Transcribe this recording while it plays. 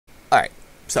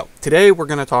So today we're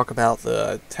going to talk about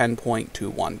the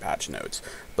 10.21 patch notes.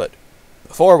 But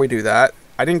before we do that,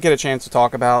 I didn't get a chance to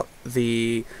talk about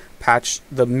the patch,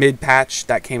 the mid patch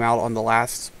that came out on the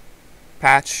last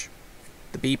patch.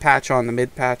 The B patch on the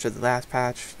mid patch of the last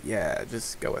patch. Yeah,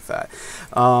 just go with that.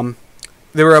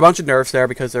 There were a bunch of nerfs there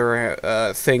because there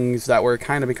were things that were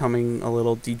kind of becoming a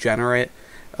little degenerate.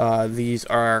 These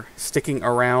are sticking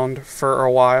around for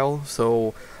a while,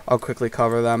 so I'll quickly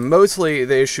cover them. Mostly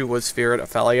the issue was Spirit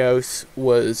Aphelios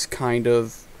was kind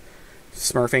of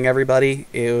smurfing everybody.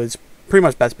 It was pretty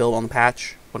much best build on the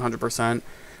patch, 100%.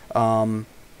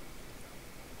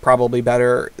 Probably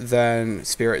better than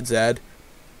Spirit Zed.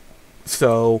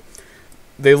 So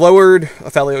they lowered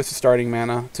Aphelios' starting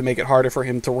mana to make it harder for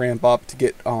him to ramp up to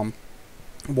get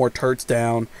more turrets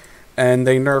down, and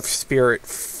they nerfed Spirit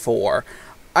 4.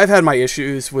 I've had my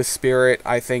issues with Spirit.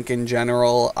 I think in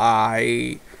general,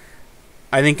 I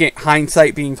think in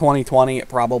hindsight being 2020, it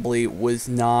probably was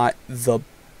not the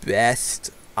best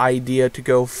idea to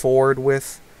go forward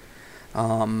with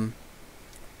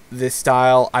this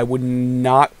style. I would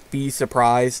not be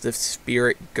surprised if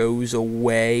Spirit goes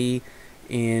away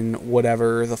in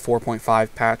whatever the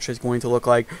 4.5 patch is going to look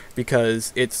like,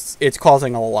 because it's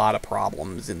causing a lot of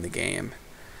problems in the game.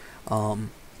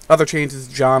 Other changes,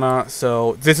 Janna.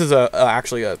 So this is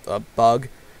actually a bug.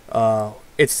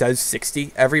 It says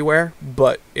 60 everywhere,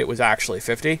 but it was actually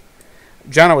 50.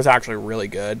 Janna was actually really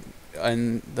good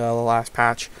in the last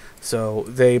patch, so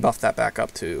they buffed that back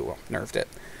up to, well, nerfed it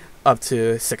up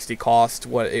to 60 cost,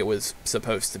 what it was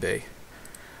supposed to be.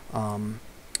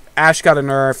 Ashe got a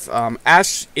nerf.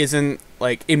 Ashe isn't,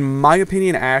 like, in my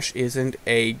opinion, Ashe isn't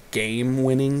a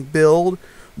game-winning build,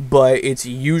 but it's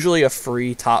usually a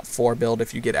free top 4 build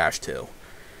if you get Ashe 2.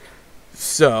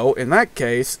 So, in that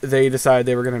case, they decided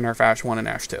they were going to nerf Ashe 1 and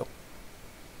Ashe 2.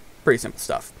 Pretty simple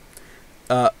stuff.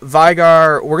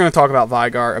 Veigar, we're going to talk about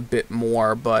Veigar a bit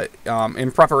more, but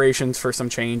in preparations for some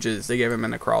changes, they gave him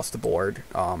an across-the-board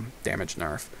damage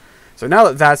nerf. So now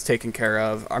that that's taken care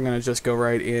of, I'm going to just go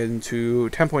right into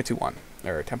 10.21,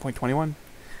 or 10.21?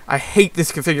 I hate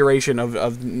this configuration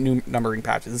of new numbering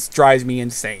patches. This drives me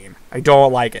insane. I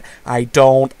don't like it. I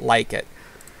don't like it.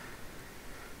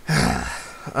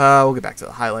 We'll get back to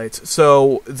the highlights.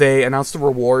 So they announced the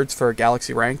rewards for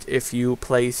Galaxy Ranked. If you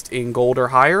placed in Gold or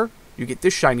higher, you get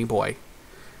this shiny boy.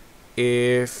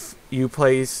 If you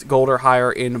place Gold or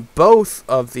higher in both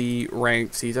of the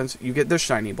ranked seasons, you get this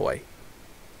shiny boy.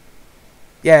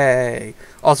 Yay!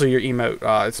 Also, your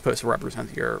emote is supposed to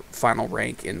represent your final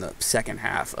rank in the second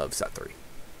half of Set 3.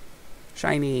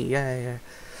 Shiny, yay!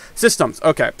 Systems.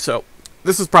 Okay, so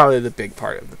this is probably the big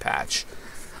part of the patch.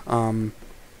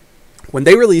 When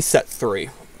they released Set 3,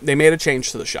 they made a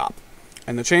change to the shop.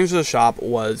 And the change to the shop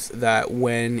was that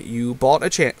when you bought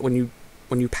a when you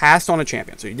passed on a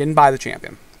champion, so you didn't buy the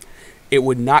champion, it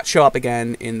would not show up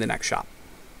again in the next shop.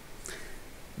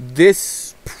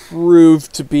 This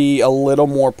proved to be a little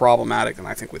more problematic than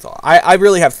I think we thought. I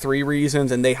really have 3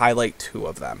 reasons, and they highlight 2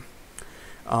 of them.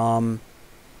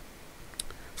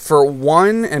 For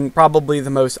one, and probably the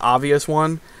most obvious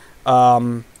one,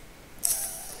 3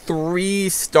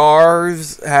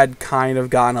 stars had kind of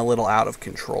gotten a little out of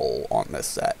control on this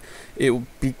set.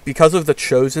 Because of the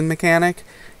chosen mechanic,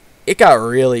 it got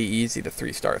really easy to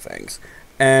 3-star things.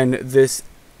 And this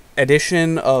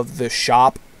addition of the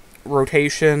shop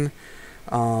rotation,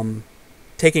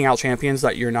 taking out champions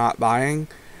that you're not buying,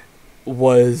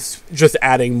 was just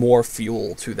adding more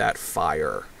fuel to that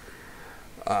fire.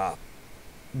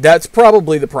 That's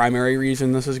probably the primary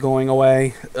reason this is going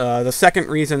away. The second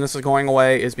reason this is going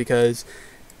away is because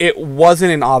it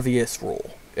wasn't an obvious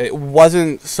rule. It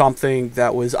wasn't something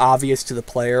that was obvious to the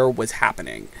player was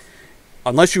happening.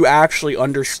 Unless you actually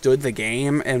understood the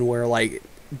game and were, like,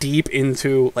 deep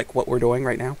into, like, what we're doing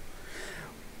right now.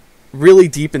 Really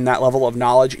deep in that level of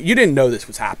knowledge, you didn't know this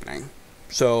was happening.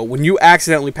 So when you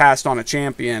accidentally passed on a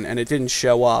champion and it didn't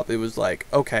show up, it was like,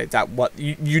 okay,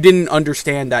 you didn't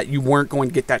understand that you weren't going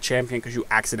to get that champion because you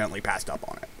accidentally passed up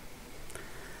on it.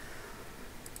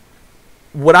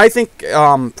 What I think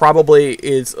probably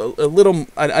is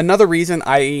another reason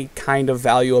I kind of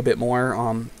value a bit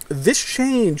more, this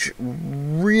change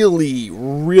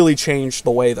really changed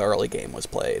the way the early game was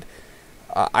played.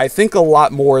 I think a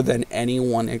lot more than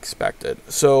anyone expected.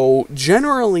 So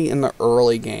generally in the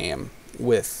early game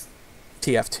with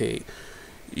TFT,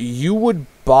 you would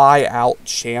buy out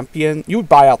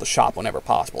the shop whenever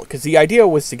possible, because the idea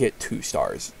was to get 2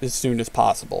 stars as soon as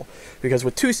possible, because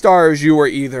with 2 stars you were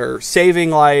either saving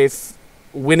life,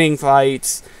 winning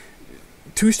fights.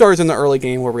 2 stars in the early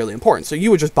game were really important, so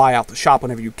you would just buy out the shop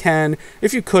whenever you can.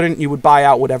 If you couldn't, you would buy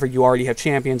out whatever you already have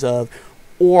champions of,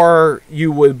 or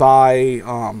you would buy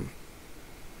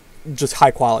just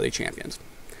high quality champions.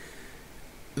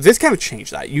 This kind of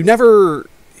changed that.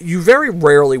 You very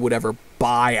rarely would ever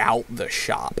buy out the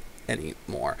shop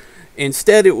anymore.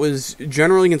 Instead, it was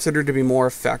generally considered to be more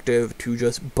effective to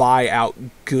just buy out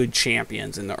good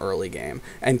champions in the early game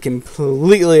and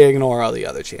completely ignore all the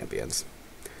other champions.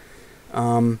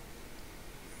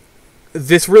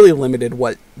 This really limited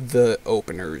what the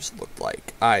openers looked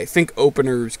like. I think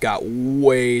openers got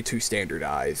way too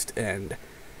standardized, and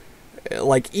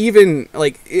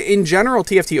in general,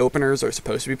 TFT openers are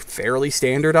supposed to be fairly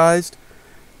standardized.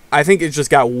 I think it just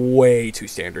got way too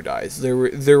standardized.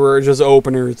 There were just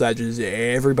openers that just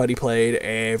everybody played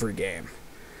every game,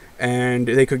 and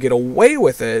they could get away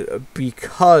with it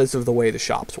because of the way the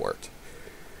shops worked.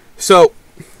 So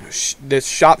this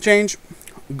shop change,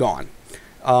 gone.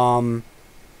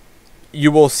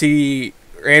 You will see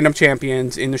random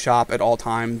champions in the shop at all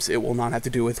times. It will not have to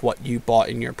do with what you bought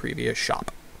in your previous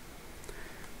shop.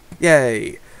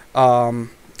 Yay.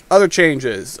 Other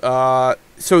changes.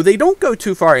 So they don't go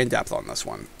too far in depth on this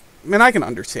one. I mean, I can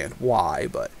understand why,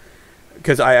 but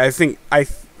because I think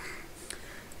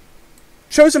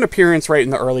chosen appearance rate in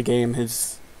the early game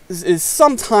is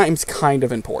sometimes kind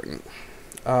of important.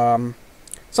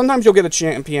 Sometimes you'll get a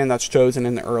champion that's chosen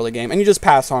in the early game, and you just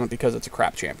pass on it because it's a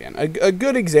crap champion. A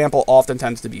good example often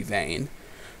tends to be Vayne.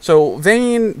 So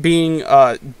Vayne being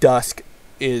Dusk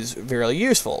is very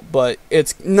useful, but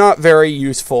it's not very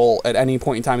useful at any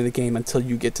point in time in the game until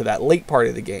you get to that late part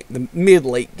of the game, the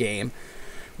mid-late game,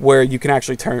 where you can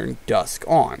actually turn Dusk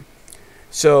on.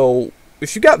 So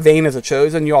if you got Vayne as a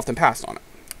chosen, you often passed on it.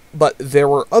 But there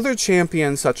were other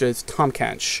champions such as Tahm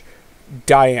Kench,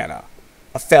 Diana,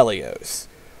 Aphelios,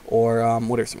 or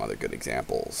what are some other good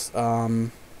examples?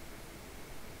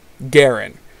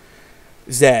 Garen,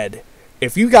 Zed.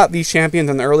 If you got these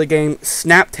champions in the early game,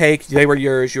 snap take, they were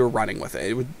yours, you were running with it.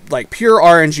 It was like pure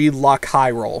RNG luck high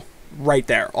roll right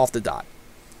there, off the dot.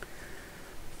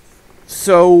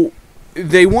 So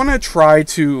they want to try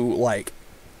to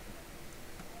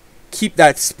keep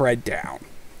that spread down.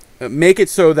 Make it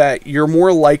so that you're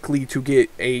more likely to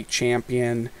get a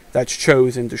champion that's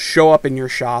chosen to show up in your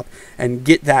shop and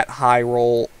get that high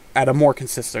roll at a more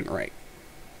consistent rate.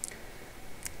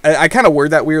 I kind of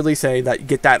word that weirdly, say that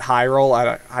get that high roll at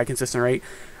a high consistent rate.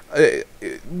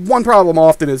 One problem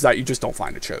often is that you just don't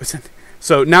find a chosen.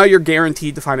 So now you're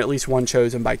guaranteed to find at least one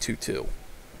chosen by 2-2,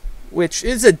 which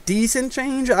is a decent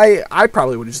change. I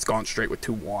probably would have just gone straight with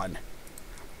 2-1.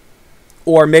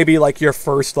 Or maybe your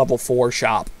first level 4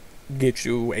 shop gets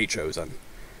you a chosen.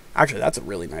 Actually, that's a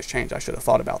really nice change. I should have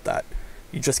thought about that.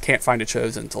 You just can't find a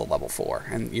chosen until level 4,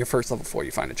 and your first level 4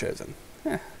 you find a chosen.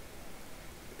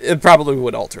 It probably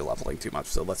would alter leveling too much,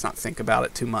 so let's not think about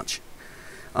it too much.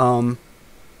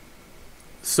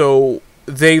 So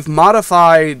they've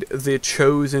modified the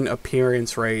chosen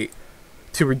appearance rate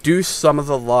to reduce some of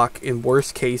the luck in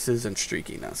worst cases and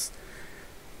streakiness.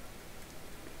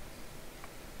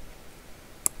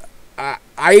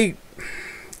 I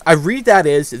read that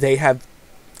as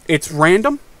it's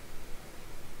random,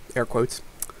 air quotes,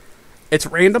 it's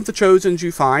random the chosens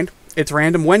you find, it's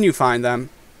random when you find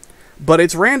them, but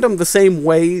it's random the same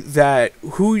way that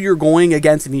who you're going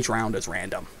against in each round is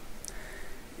random.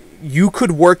 You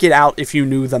could work it out if you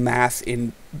knew the math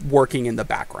in working in the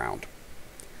background.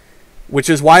 Which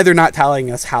is why they're not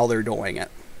telling us how they're doing it.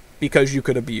 Because you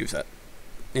could abuse it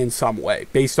in some way.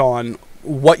 Based on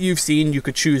what you've seen, you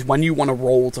could choose when you want to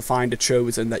roll to find a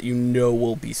chosen that you know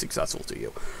will be successful to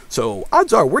you. So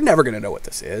odds are we're never going to know what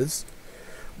this is.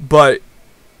 But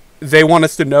they want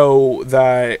us to know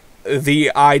that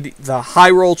the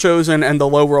high roll chosen and the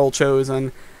low roll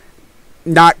chosen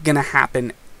not gonna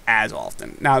happen as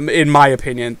often. Now, in my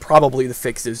opinion, probably the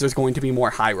fix is there's going to be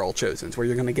more high roll chosens where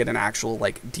you're gonna get an actual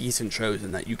decent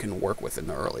chosen that you can work with in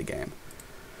the early game.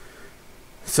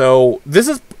 So this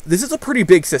is a pretty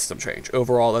big system change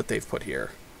overall that they've put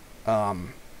here.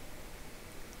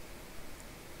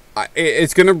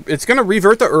 It's gonna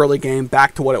revert the early game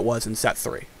back to what it was in set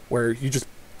 3, where you just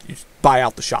buy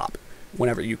out the shop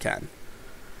whenever you can.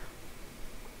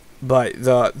 But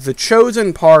the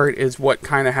chosen part is what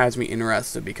kind of has me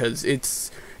interested, because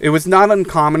it was not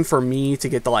uncommon for me to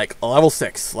get to level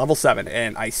 6, level 7,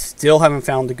 and I still haven't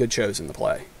found a good chosen to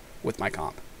play with my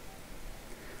comp.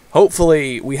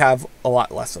 Hopefully we have a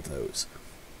lot less of those.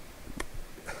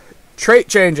 Trait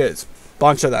changes,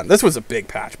 bunch of them. This was a big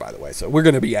patch, by the way, so we're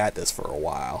going to be at this for a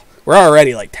while. We're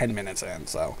already 10 minutes in,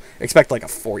 so expect a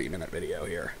 40-minute video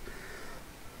here.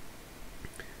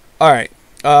 Alright,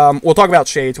 we'll talk about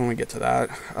shades when we get to that.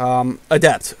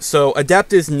 Adept. So,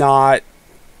 Adept is not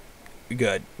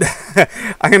good.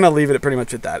 I'm going to leave it pretty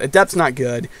much at that. Adept's not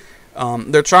good.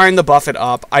 They're trying to buff it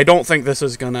up. I don't think this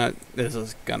is gonna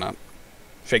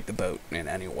shake the boat in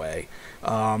any way.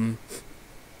 I'm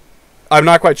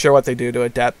not quite sure what they do to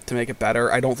Adept to make it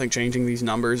better. I don't think changing these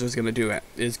numbers is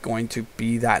going to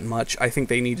be that much. I think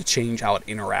they need to change how it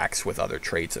interacts with other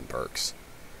traits and perks.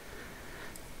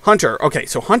 Hunter. Okay,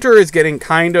 so Hunter is getting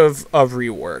kind of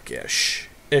rework-ish.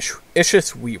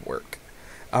 Ish's rework.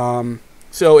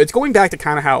 So it's going back to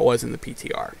kind of how it was in the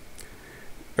PTR.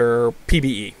 Or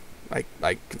PBE.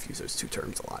 I confuse those two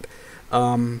terms a lot.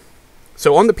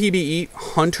 So on the PBE,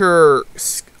 Hunter,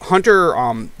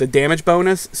 the damage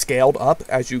bonus scaled up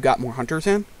as you got more Hunters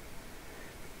in.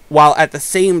 While at the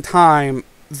same time,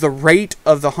 the rate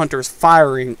of the Hunters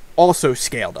firing also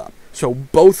scaled up. So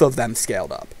both of them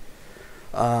scaled up.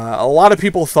 A lot of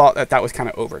people thought that was kind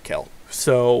of overkill.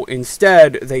 So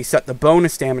instead, they set the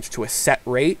bonus damage to a set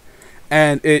rate,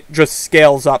 and it just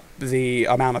scales up the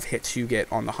amount of hits you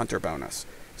get on the Hunter bonus.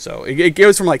 So it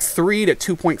goes from like 3 to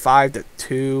 2.5 to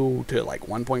 2 to like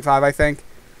 1.5, I think.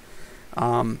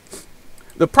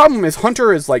 The problem is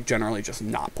Hunter is like generally just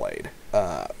not played.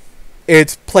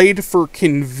 It's played for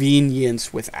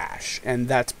convenience with Ashe, and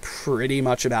that's pretty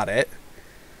much about it.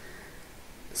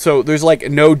 So there's like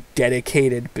no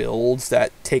dedicated builds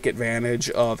that take advantage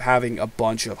of having a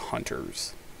bunch of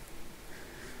Hunters.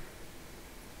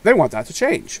 They want that to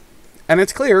change. And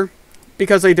it's clear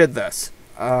because they did this.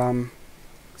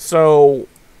 So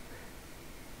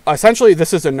essentially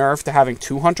this is a nerf to having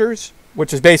 2 Hunters,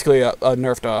 which is basically a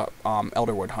nerf to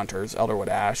Elderwood Hunters, Elderwood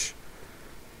Ashe.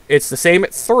 It's the same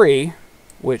at 3,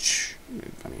 which,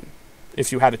 I mean,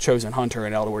 if you had a chosen Hunter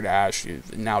in Elderwood Ashe,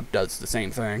 it now does the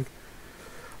same thing.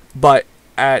 But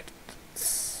at,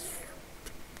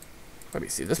 let me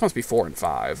see, this must be 4 and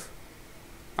 5.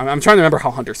 I'm trying to remember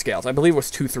how Hunter scales. I believe it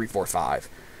was 2, 3, 4, 5.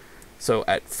 So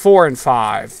at 4 and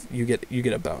 5, you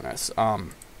get a bonus.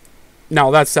 Now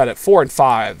that said, at 4 and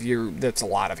 5, that's a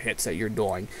lot of hits that you're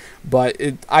doing. But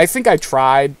I think I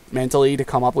tried mentally to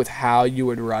come up with how you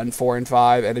would run 4 and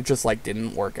 5, and it just like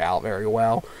didn't work out very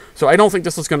well. So I don't think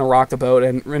this is going to rock the boat.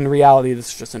 And in reality,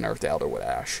 this is just a nerf to Elderwood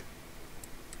Ashe.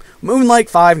 Moonlight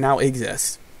 5 now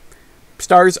exists.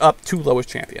 Stars up 2 lowest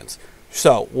champions.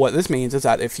 So, what this means is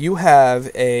that if you have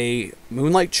a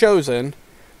Moonlight Chosen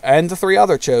and the 3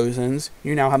 other Chosens,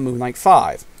 you now have Moonlight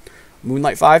 5.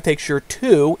 Moonlight 5 takes your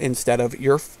 2 instead of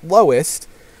your lowest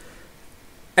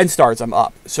and stars them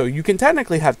up. So, you can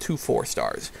technically have 2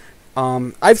 4-stars.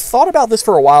 I've thought about this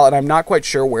for a while, and I'm not quite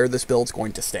sure where this build's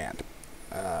going to stand.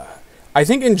 I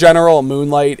think in general,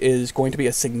 Moonlight is going to be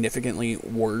a significantly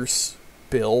worse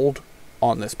build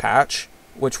on this patch,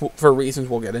 which for reasons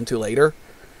we'll get into later.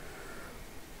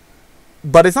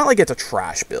 But it's not like it's a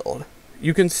trash build.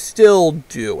 You can still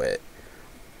do it.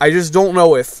 I just don't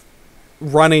know if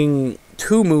running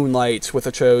 2 Moonlights with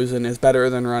a Chosen is better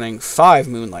than running 5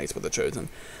 Moonlights with a Chosen.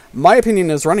 My opinion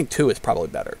is running 2 is probably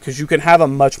better, because you can have a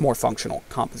much more functional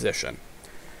composition.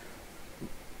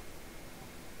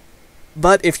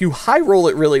 But if you high roll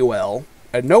it really well,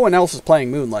 and no one else is playing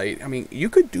Moonlight, I mean, you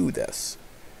could do this.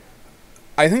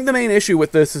 I think the main issue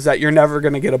with this is that you're never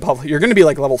going to get above... You're going to be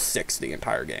like level 6 the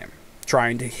entire game,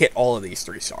 trying to hit all of these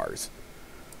 3 stars.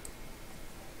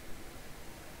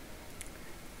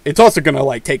 It's also going to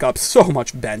like take up so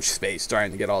much bench space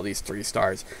trying to get all these 3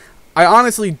 stars. I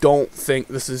honestly don't think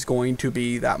this is going to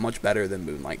be that much better than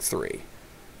Moonlight 3.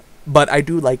 But I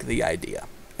do like the idea,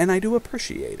 and I do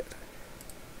appreciate it.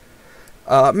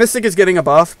 Mystic is getting a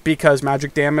buff because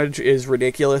magic damage is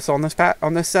ridiculous on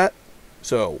this set.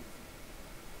 So,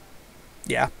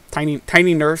 yeah,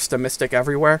 tiny nerfs to Mystic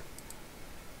everywhere.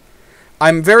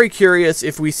 I'm very curious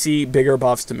if we see bigger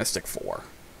buffs to Mystic 4.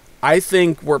 I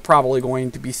think we're probably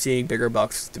going to be seeing bigger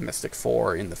buffs to Mystic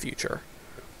 4 in the future.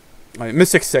 I mean,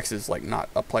 Mystic 6 is like not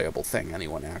a playable thing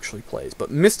anyone actually plays, but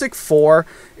Mystic 4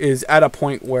 is at a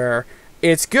point where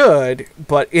it's good,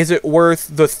 but is it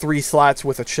worth the 3 slots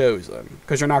with a Chosen?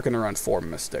 Because you're not going to run 4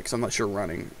 Mystics unless you're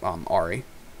running Ahri.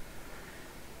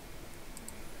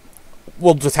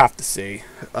 We'll just have to see.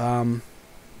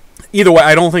 Either way,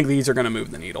 I don't think these are going to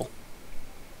move the needle.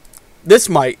 This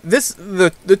might.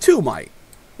 The 2 might.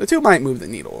 The 2 might move the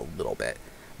needle a little bit.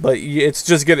 But it's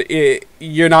just gonna.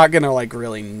 You're not gonna like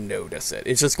really notice it.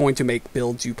 It's just going to make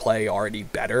builds you play already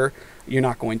better. You're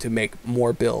not going to make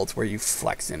more builds where you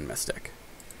flex in Mystic.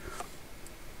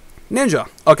 Ninja.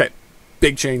 Okay,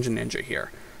 big change in Ninja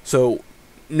here. So,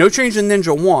 no change in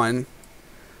Ninja 1.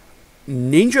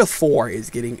 Ninja 4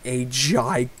 is getting a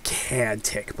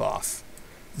gigantic buff.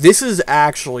 This is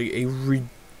actually a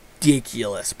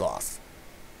ridiculous buff.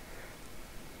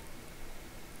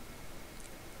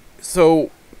 So,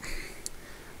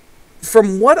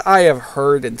 from what I have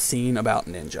heard and seen about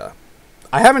Ninja,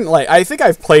 I haven't, like, I think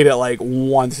I've played it, like,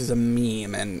 once as a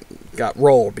meme and got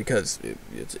rolled because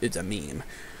it's a meme.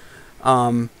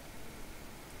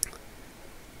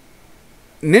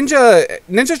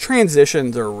 Ninja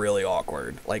transitions are really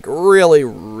awkward. Like, really,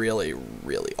 really,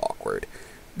 really awkward.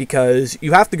 Because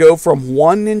you have to go from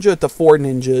 1 ninja to 4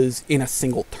 ninjas in a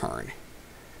single turn.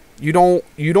 You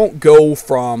don't go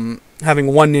from having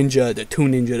 1 ninja to 2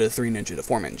 ninja to 3 ninja to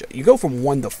 4 ninja. You go from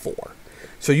 1 to 4.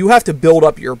 So you have to build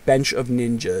up your bench of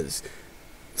ninjas,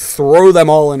 throw them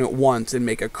all in at once, and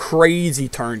make a crazy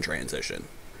turn transition.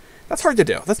 That's hard to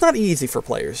do. That's not easy for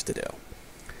players to do.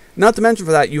 Not to mention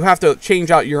for that, you have to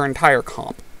change out your entire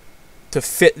comp to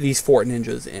fit these 4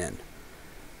 ninjas in.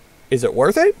 Is it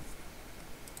worth it?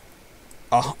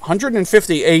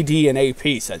 150 AD and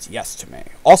AP says yes to me.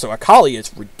 Also, Akali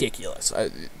is ridiculous.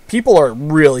 People are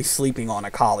really sleeping on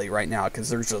Akali right now because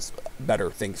there's just better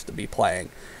things to be playing.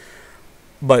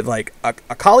 But, like,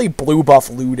 Akali blue buff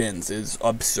Ludens is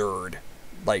absurd.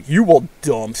 Like, you will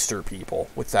dumpster people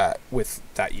with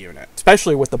that unit.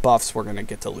 Especially with the buffs. We're going to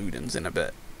get to Ludens in a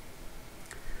bit.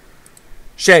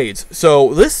 Shades.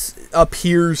 So, this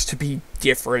appears to be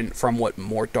different from what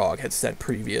Mortdog had said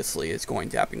previously is going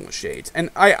to happen with Shades. And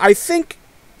I think,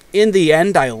 in the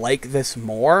end, I like this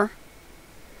more.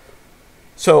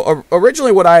 So,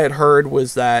 originally what I had heard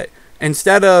was that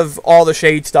instead of all the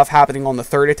Shade stuff happening on the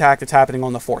 3rd attack, it's happening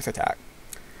on the 4th attack.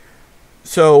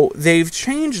 So, they've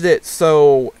changed it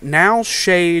so now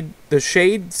the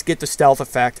Shades get the stealth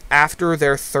effect after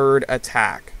their 3rd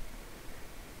attack.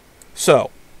 So,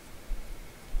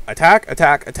 attack,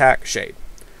 attack, attack, Shade.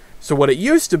 So what it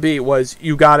used to be was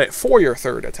you got it for your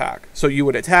 3rd attack. So you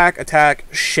would attack, attack,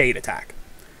 Shade attack.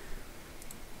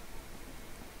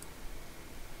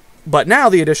 But now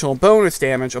the additional bonus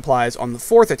damage applies on the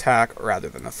 4th attack rather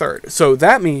than the 3rd. So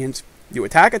that means you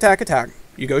attack, attack, attack,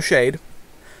 you go Shade,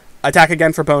 attack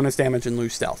again for bonus damage and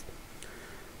lose stealth.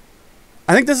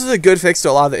 I think this is a good fix to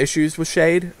a lot of the issues with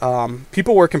Shade.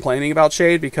 People were complaining about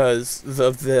Shade because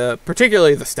of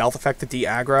particularly the stealth effect to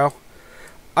de-aggro.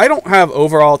 I don't have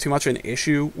overall too much of an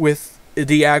issue with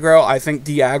de-aggro. I think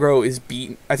de-aggro is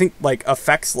beaten. I think like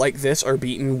effects like this are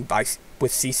beaten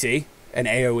with CC and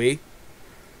AoE.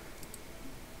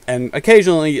 And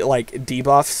occasionally like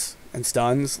debuffs and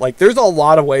stuns. Like there's a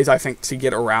lot of ways I think to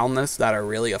get around this that are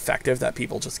really effective that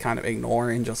people just kind of ignore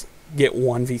and just get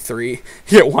 1v3,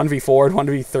 get 1v4'd,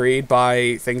 1v3'd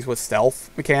by things with stealth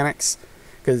mechanics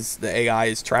because the AI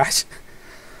is trash.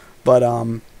 But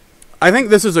I think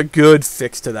this is a good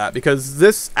fix to that because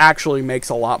this actually makes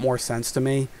a lot more sense to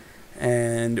me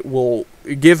and will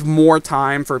give more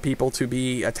time for people to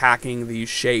be attacking these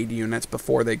Shade units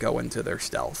before they go into their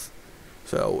stealth.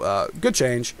 So, good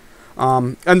change.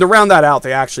 And to round that out,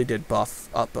 they actually did buff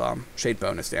up Shade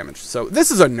bonus damage. So this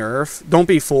is a nerf. Don't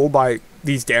be fooled by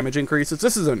these damage increases.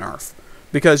 This is a nerf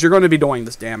because you're going to be doing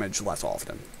this damage less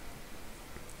often.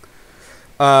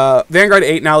 Vanguard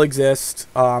 8 now exists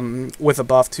with a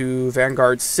buff to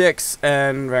Vanguard 6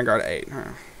 and Vanguard 8.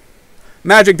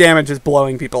 Magic damage is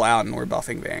blowing people out and we're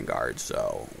buffing Vanguard,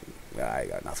 so I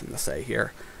got nothing to say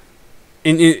here.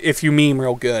 And if you meme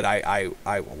real good, I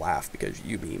will laugh because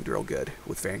you memed real good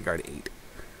with Vanguard 8.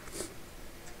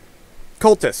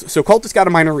 Cultist. So Cultist got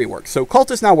a minor rework. So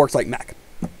Cultist now works like mech.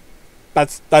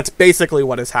 That's basically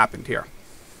what has happened here.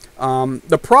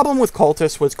 The problem with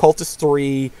Cultist was Cultist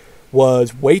 3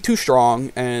 was way too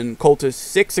strong, and Cultist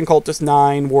 6 and Cultist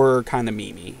 9 were kind of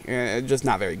memey. Just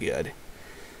not very good.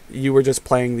 You were just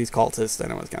playing these Cultists,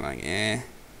 and it was kind of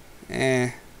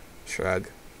like, shrug.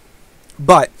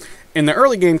 But in the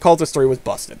early game, Cultist 3 was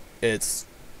busted. It's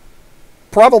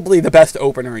probably the best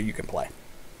opener you can play.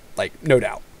 Like, no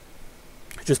doubt.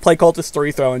 Just play Cultist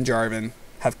 3, throw in Jarvan,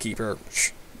 have Keeper,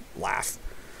 laugh.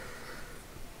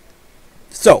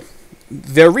 So,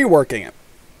 they're reworking it.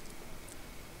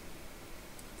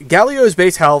 Galio's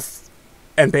base health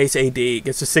and base AD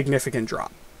gets a significant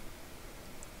drop.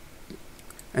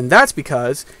 And that's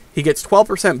because he gets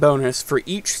 12% bonus for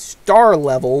each star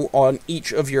level on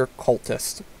each of your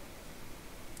cultists.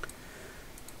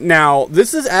 Now,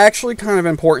 this is actually kind of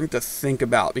important to think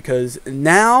about because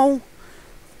now,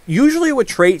 usually with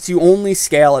traits, you only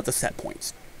scale at the set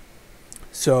points.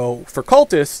 So, for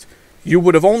cultists, you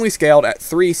would have only scaled at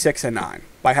 3, 6, and 9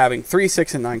 by having 3,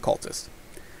 6, and 9 cultists.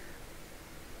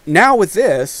 Now with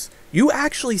this, you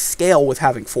actually scale with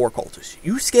having 4 cultists.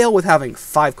 You scale with having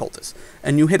 5 cultists.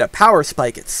 And you hit a power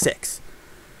spike at 6.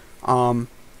 I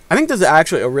think this is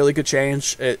actually a really good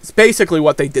change. It's basically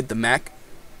what they did to mech.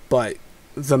 But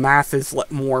the math is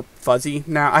more fuzzy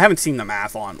now. I haven't seen the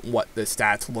math on what the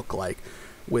stats look like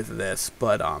with this,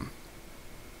 but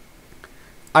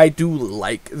I do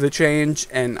like the change,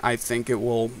 and I think it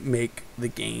will make the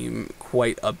game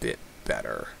quite a bit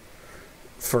better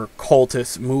for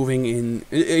cultists moving in,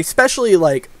 especially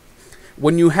like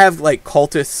when you have like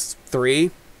cultists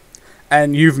 3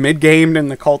 and you've mid-gamed in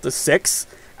the cultist 6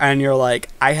 and you're like,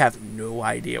 I have no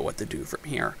idea what to do from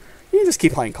here. You just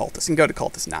keep playing cultist and go to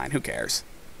cultist 9. Who cares?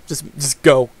 Just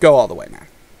go all the way, man.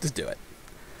 Just do it.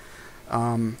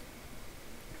 I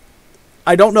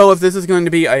don't know if this is going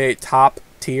to be a top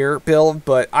tier build,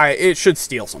 but it should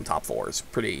steal some top 4s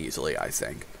pretty easily, I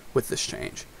think, with this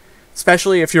change.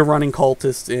 Especially if you're running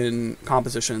cultists in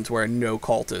compositions where no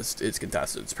cultist is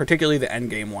contested, particularly the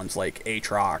endgame ones like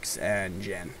Aatrox and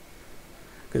Jhin.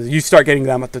 Because you start getting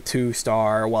them at the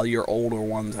 2-star, while your older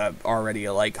ones have already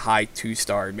a like high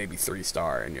 2-star, maybe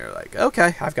 3-star, and you're like,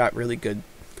 okay, I've got really good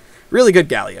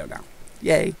Galio now.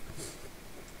 Yay.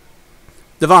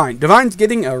 Divine. Divine's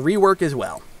getting a rework as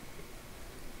well.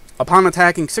 Upon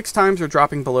attacking 6 times or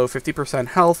dropping below 50%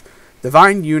 health,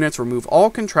 Divine units remove all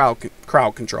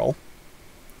crowd control,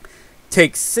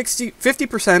 take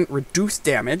 50% reduced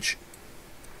damage,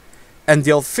 and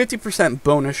deal 50%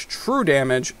 bonus true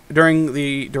damage during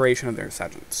the duration of their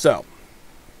session. So,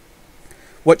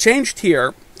 what changed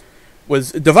here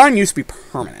was Divine used to be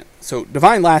permanent. So,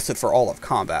 Divine lasted for all of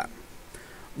combat.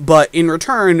 But in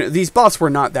return, these buffs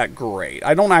were not that great.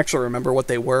 I don't actually remember what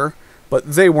they were,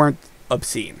 but they weren't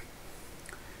obscene.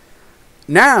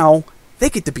 Now, they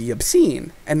get to be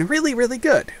obscene and really, really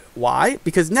good. Why?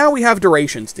 Because now we have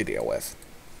durations to deal with.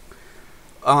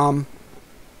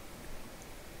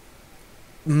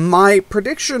 My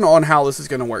prediction on how this is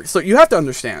going to work. So you have to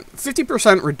understand,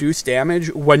 50% reduced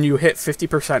damage when you hit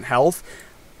 50% health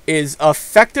is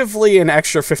effectively an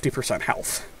extra 50%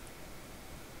 health.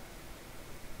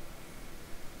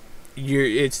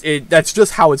 That's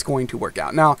just how it's going to work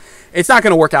out. Now, it's not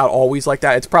going to work out always like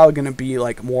that. It's probably going to be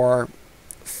like more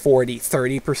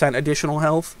 30% additional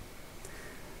health.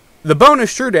 The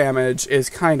bonus true damage is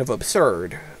kind of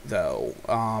absurd, though.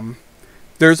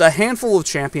 There's a handful of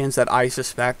champions that I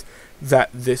suspect that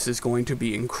this is going to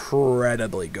be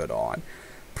incredibly good on.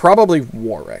 Probably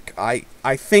Warwick. I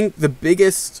think the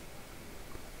biggest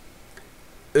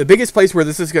place where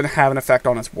this is going to have an effect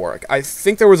on is Warwick. I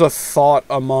think there was a thought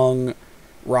among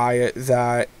Riot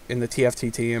that in the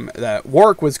TFT team that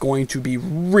Warwick was going to be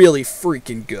really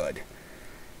freaking good.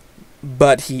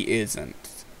 But he isn't.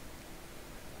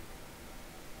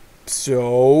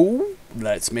 So,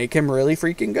 let's make him really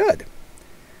freaking good.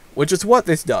 Which is what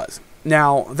this does.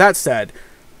 Now, that said,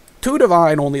 2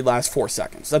 Divine only lasts 4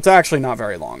 seconds. That's actually not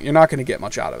very long. You're not going to get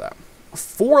much out of that.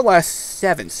 4 lasts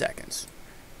 7 seconds.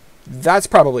 That's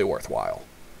probably worthwhile.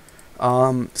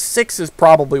 6 is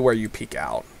probably where you peak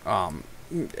out. And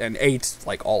 8's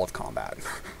like all of combat.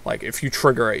 Like, if you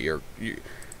trigger it, you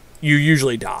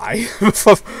usually die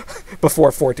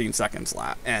before 14 seconds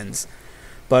ends.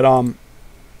 But,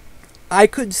 I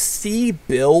could see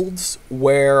builds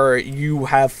where you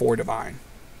have 4 Divine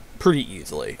pretty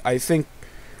easily. I think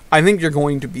you're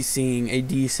going to be seeing a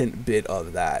decent bit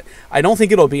of that. I don't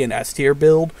think it'll be an S tier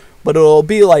build, but it'll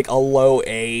be like a low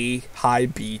A, high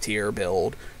B tier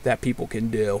build that people can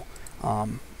do.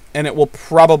 And it will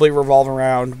probably revolve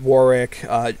around Warwick,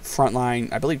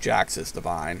 frontline, I believe Jax is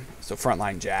Divine, so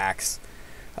frontline Jax.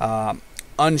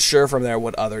 Unsure from there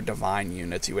what other Divine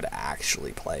units you would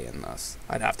actually play in this.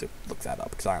 I'd have to look that up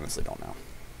because I honestly don't know.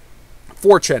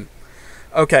 Fortune.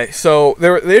 Okay, so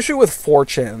the issue with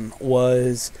Fortune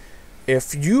was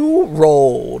if you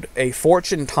rolled a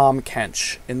Fortune Tahm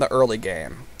Kench in the early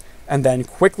game and then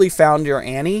quickly found your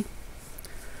Annie,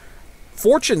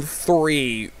 Fortune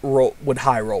 3 would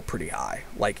high roll pretty high.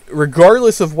 Like,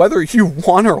 regardless of whether you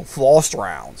won or lost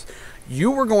rounds, you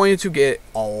were going to get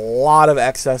a lot of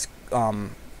excess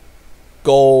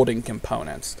gold and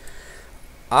components.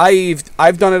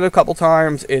 I've done it a couple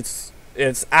times. It's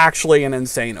actually an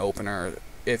insane opener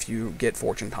if you get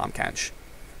Fortune Tahm Kench.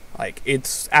 Like,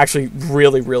 it's actually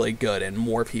really, really good, and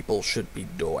more people should be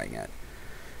doing it.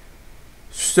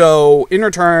 So, in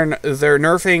return, they're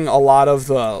nerfing a lot of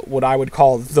the, what I would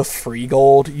call the free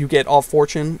gold you get off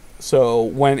Fortune. So,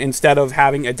 when instead of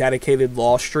having a dedicated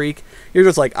loss streak, you're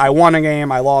just like, I won a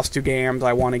game, I lost 2 games,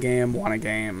 I won a game,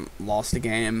 lost a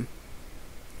game.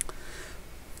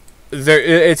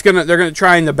 They're gonna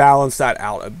try to balance that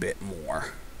out a bit more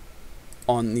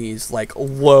on these like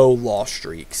low loss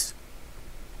streaks.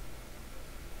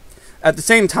 At the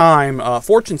same time,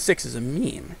 Fortune 6 is a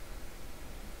meme.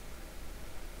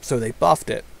 So they buffed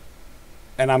it.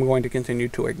 And I'm going to continue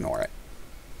to ignore it.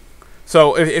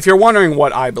 So if you're wondering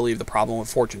what I believe the problem with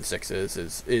Fortune 6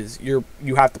 is you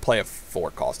have to play a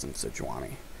 4-cost in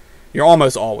Sejuani. You're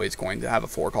almost always going to have a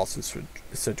 4-cost in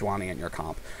Sejuani in your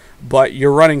comp. But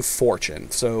you're running Fortune,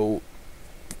 so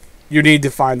you need to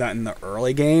find that in the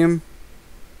early game,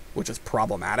 which is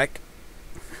problematic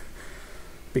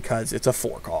because it's a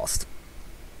 4-cost.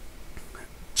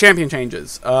 Champion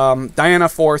changes. Diana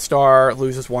 4-star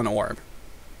loses 1 orb.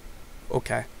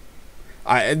 Okay.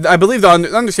 I believe the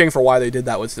understanding for why they did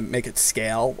that was to make it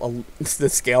scale. The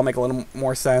scale make a little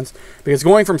more sense. Because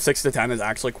going from 6 to 10 is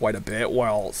actually quite a bit,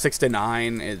 while 6 to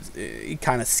 9 is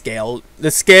kind of scale.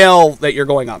 The scale that you're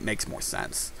going up makes more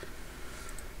sense.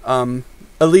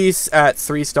 Elise at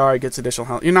 3-star gets additional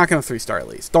health. You're not going to 3-star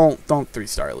Elise. Don't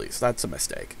 3-star Elise. That's a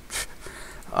mistake.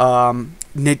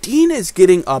 Nadine is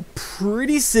getting a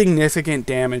pretty significant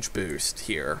damage boost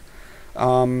here.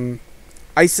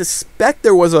 I suspect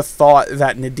there was a thought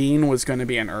that Nadine was going to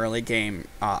be an early game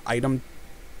item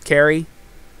carry.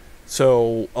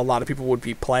 So a lot of people would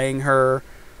be playing her.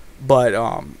 But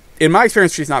in my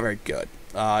experience, she's not very good.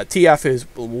 TF is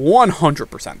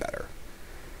 100% better.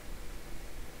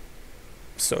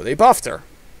 So they buffed her.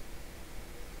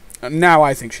 Now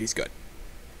I think she's good.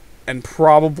 And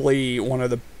probably one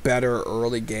of the better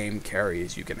early game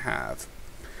carries you can have.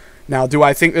 Now, do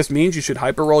I think this means you should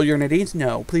hyper-roll your Nadines?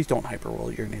 No, please don't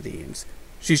hyper-roll your Nadines.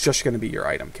 She's just going to be your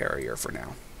item carrier for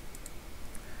now.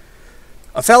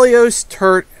 Aphelios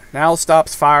turret now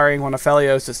stops firing when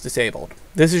Aphelios is disabled.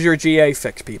 This is your GA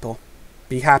fix, people.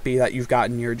 Be happy that you've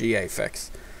gotten your GA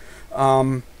fix.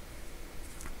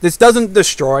 This doesn't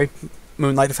destroy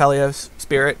Moonlight Aphelios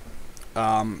Spirit.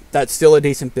 That's still a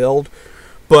decent build.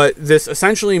 But this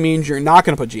essentially means you're not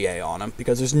going to put GA on him,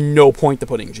 because there's no point to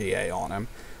putting GA on him.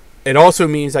 It also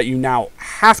means that you now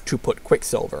have to put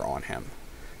Quicksilver on him.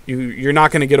 You're not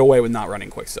going to get away with not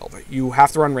running Quicksilver. You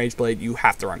have to run Rageblade. You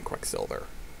have to run Quicksilver.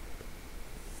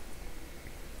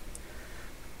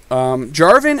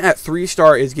 Jarvan at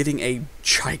 3-star is getting a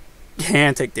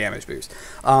gigantic damage boost.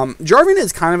 Jarvan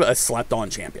is kind of a slept-on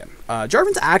champion.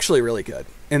 Jarvan's actually really good.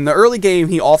 In the early game,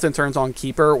 he often turns on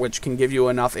Keeper, which can give you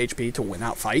enough HP to win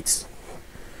out fights.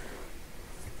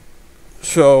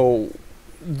 So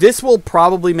this will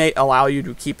probably allow you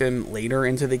to keep him later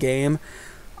into the game.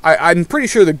 I'm pretty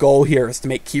sure the goal here is to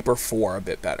make Keeper 4 a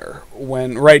bit better.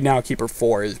 When right now Keeper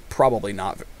 4 is probably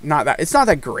not that, it's not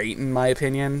that great in my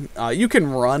opinion. You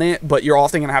can run it, but you're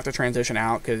often gonna have to transition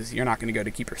out because you're not gonna go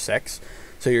to Keeper 6.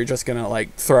 So you're just gonna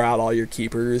like throw out all your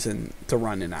keepers and to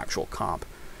run an actual comp.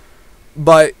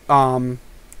 But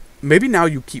maybe now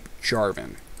you keep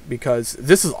Jarvan, because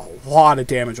this is a lot of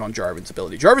damage on Jarvan's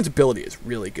ability. Jarvan's ability is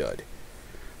really good.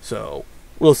 So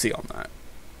we'll see on that.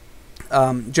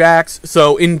 Jax.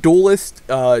 So in Duelist,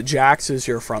 Jax is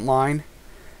your front line,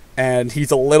 and he's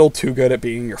a little too good at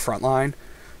being your front line.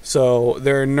 So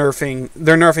they're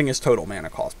nerfing his total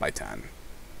mana cost by 10.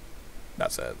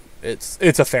 That's it. It's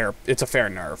a fair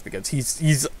nerf, because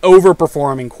he's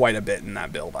overperforming quite a bit in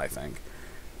that build, I think,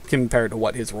 compared to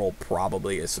what his role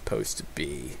probably is supposed to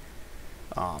be.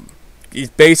 He's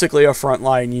basically a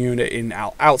frontline unit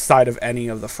outside of any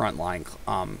of the frontline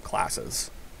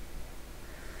classes.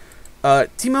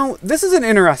 Teemo, this is an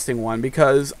interesting one,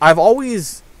 because I've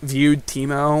always viewed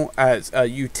Teemo as a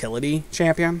utility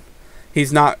champion.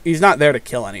 He's not there to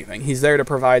kill anything. He's there to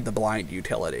provide the blind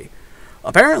utility.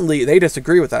 Apparently, they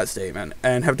disagree with that statement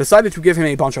and have decided to give him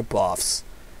a bunch of buffs.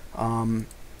 I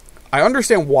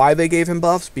understand why they gave him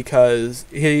buffs, because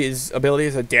his ability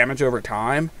is a damage over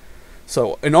time.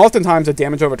 So, and oftentimes a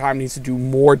damage over time needs to do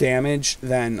more damage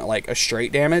than like a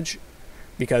straight damage,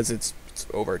 because it's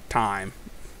over time.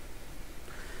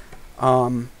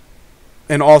 And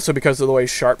also because of the way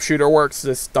Sharpshooter works,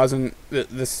 this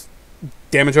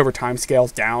damage over time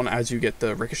scales down as you get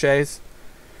the ricochets.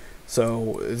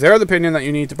 So they're the opinion that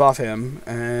you need to buff him,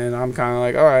 and I'm kind of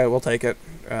like, all right, we'll take it.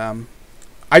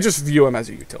 I just view him as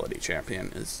a utility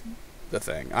champion is the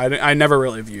thing. I never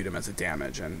really viewed him as a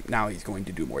damage, and now he's going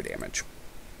to do more damage.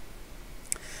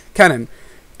 Kennen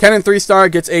 3-star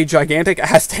gets a gigantic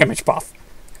ass damage buff.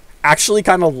 Actually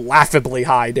kind of laughably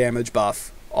high damage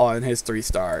buff on his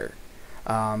 3-star.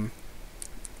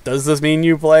 Does this mean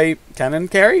you play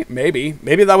Kennen carry? Maybe.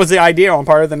 Maybe that was the idea on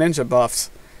part of the ninja buffs,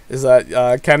 is that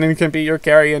Kennen can be your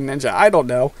carry in ninja. I don't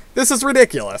know. This is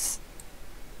ridiculous.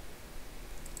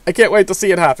 I can't wait to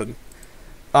see it happen.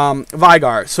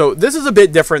 Veigar. So this is a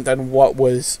bit different than what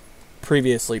was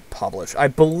previously published. I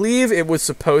believe it was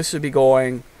supposed to be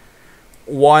going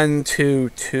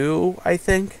 1-2-2, I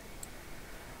think.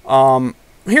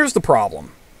 Here's the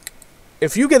problem.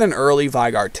 If you get an early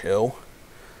Veigar 2,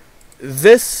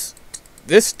 this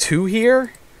 2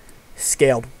 here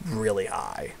scaled really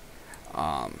high.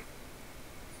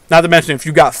 Not to mention, if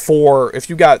you got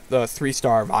the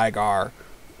 3-star Vigar,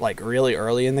 like, really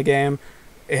early in the game,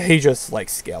 he just, like,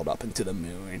 scaled up into the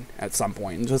moon at some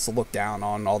point and just looked down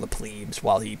on all the plebes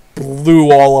while he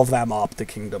blew all of them up to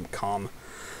Kingdom Come.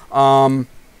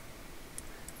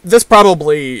 This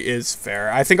probably is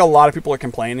fair. I think a lot of people are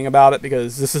complaining about it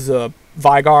because this is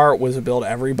Vigar was a build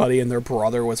everybody and their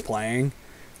brother was playing.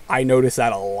 I noticed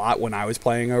that a lot when I was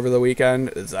playing over the weekend,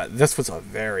 is that this was a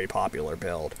very popular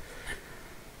build.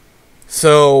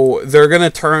 So they're going to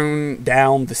turn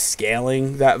down the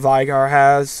scaling that Vigar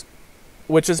has,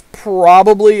 which is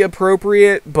probably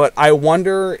appropriate, but I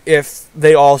wonder if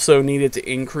they also needed to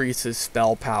increase his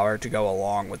spell power to go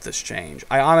along with this change.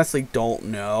 I honestly don't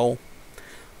know,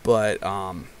 but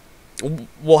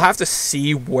we'll have to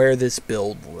see where this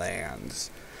build lands.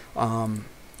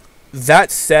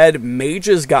 That said,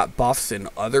 mages got buffs in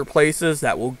other places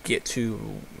that we'll get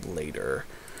to later.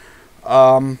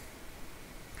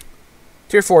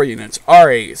 Tier 4 units.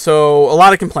 Ahri. So, a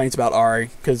lot of complaints about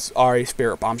Ahri, because Ahri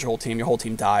spirit bombs your whole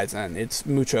team dies, and it's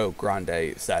mucho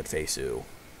grande sad faceu.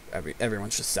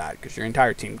 Everyone's just sad, because your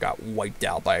entire team got wiped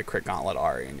out by a crit gauntlet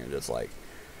Ahri, and you're just like,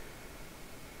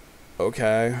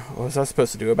 okay, what was I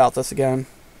supposed to do about this again?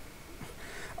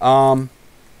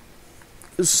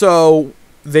 So,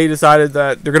 they decided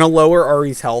that they're going to lower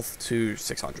Ahri's health to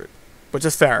 600, which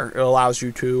is fair. It allows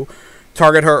you to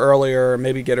target her earlier,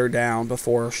 maybe get her down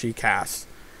before she casts.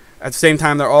 At the same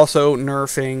time, they're also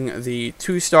nerfing the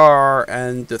 2-star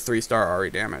and the 3-star Ahri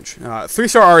damage.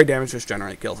 3-star Ahri damage just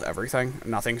generally kills everything.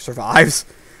 Nothing survives.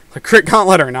 Like, crit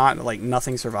gauntlet or not, like,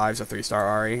 nothing survives a 3-star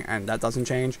Ahri, and that doesn't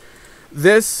change.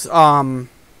 This,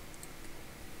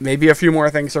 maybe a few more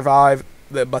things survive,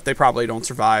 but they probably don't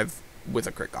survive with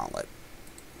a crit gauntlet.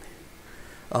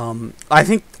 I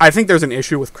think there's an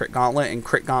issue with crit gauntlet, and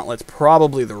crit gauntlet's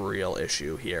probably the real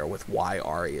issue here with why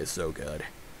Ahri is so good.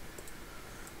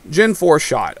 Jhin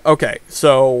 4-shot. Okay,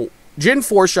 so Jhin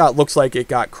 4-shot looks like it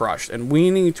got crushed, and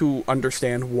we need to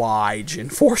understand why Jhin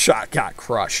 4-shot got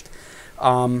crushed.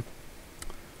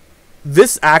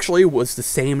 This actually was the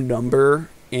same number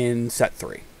in set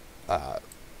 3.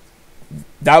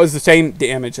 That was the same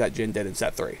damage that Jhin did in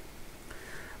set 3.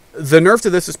 The nerf to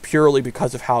this is purely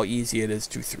because of how easy it is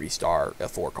to 3-star a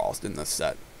 4-cost in this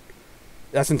set.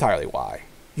 That's entirely why.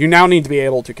 You now need to be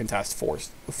able to contest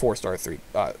 4-star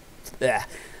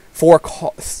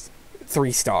 4-cost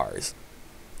 3 stars.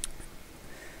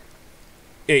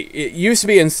 It used to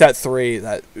be in set 3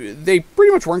 that they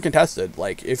pretty much weren't contested.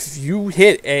 Like, if you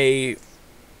hit a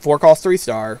 4-cost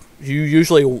 3-star, you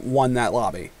usually won that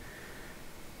lobby.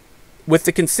 With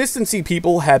the consistency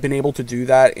people have been able to do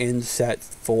that in set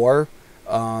 4,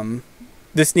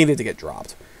 this needed to get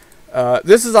dropped.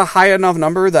 This is a high enough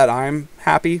number that I'm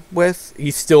happy with.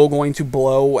 He's still going to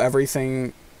blow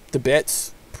everything to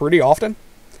bits pretty often.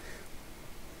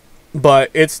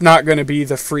 But it's not going to be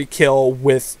the free kill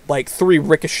with, like, 3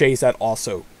 ricochets that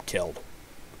also killed.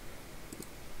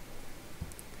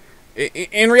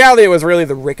 In reality, it was really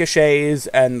the ricochets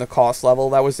and the cost level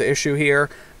that was the issue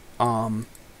here.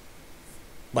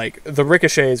 Like, the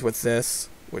ricochets with this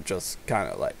would just kind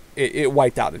of, like, it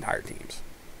wiped out entire teams.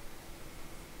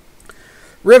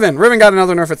 Riven got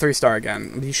another nerf at 3-star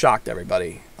again. He shocked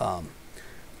everybody.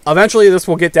 Eventually, this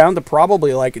will get down to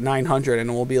probably, like, 900,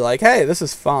 and we'll be like, hey, this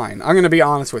is fine. I'm going to be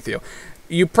honest with you.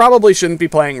 You probably shouldn't be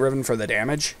playing Riven for the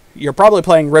damage. You're probably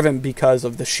playing Riven because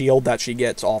of the shield that she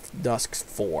gets off Dusk's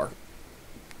 4,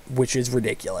 which is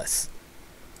ridiculous.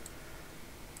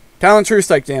 Talon True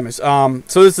Strike damage. So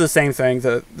this is the same thing.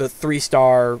 The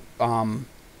 3-star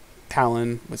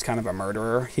Talon was kind of a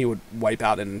murderer. He would wipe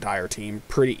out an entire team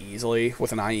pretty easily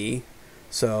with an IE.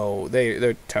 So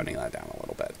they're toning that down a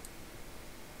little bit.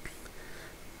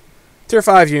 Tier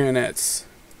 5 units.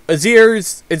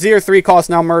 Azir 3-cost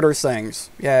now murders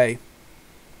things. Yay.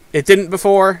 It didn't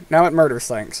before, now it murders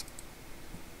things.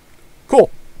 Cool.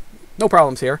 No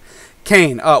problems here.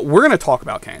 Kayn. We're going to talk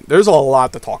about Kayn. There's a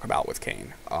lot to talk about with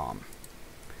Kayn.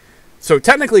 So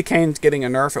technically Kayn's getting a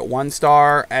nerf at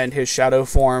 1-star, and his shadow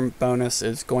form bonus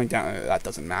is going down. That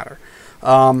doesn't matter.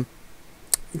 Kayn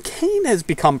has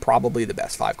become probably the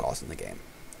best 5-cost in the game.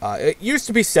 It used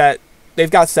to be Set. They've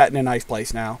got Set in a nice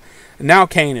place now. And now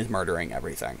Kayn is murdering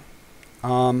everything.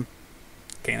 Kayn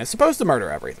is supposed to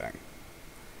murder everything.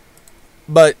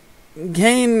 But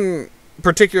Kayn,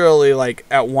 particularly like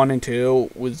at 1 and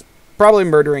 2, was probably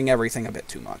murdering everything a bit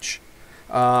too much.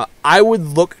 I would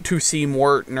look to see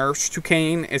more nerfs to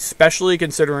Kayn, especially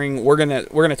considering we're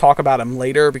gonna talk about him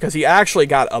later, because he actually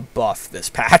got a buff this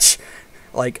patch,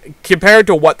 Like, compared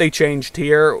to what they changed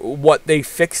here, what they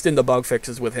fixed in the bug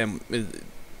fixes with him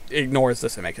ignores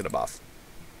this and makes it a buff.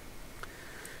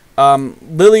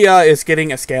 Lilia is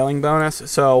getting a scaling bonus,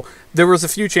 so there was a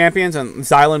few champions, and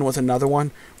Xylan was another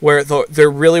one, where there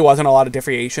really wasn't a lot of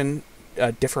differentiation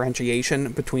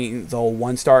between the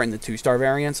 1-star and the 2-star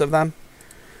variants of them.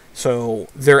 So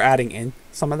they're adding in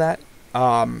some of that.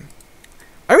 I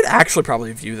would actually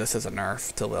probably view this as a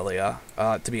nerf to Lilia,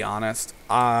 to be honest.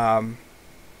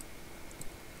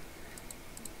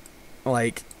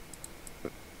 Like,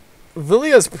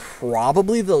 Lilia's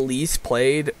probably the least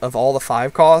played of all the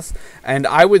 5 costs, and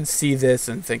I would see this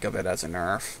and think of it as a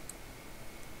nerf.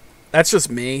 That's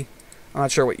just me. I'm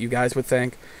not sure what you guys would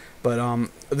think, but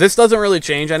this doesn't really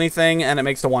change anything, and it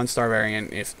makes the 1-star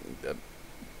variant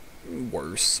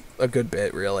worse a good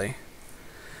bit, really.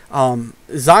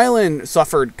 Xylan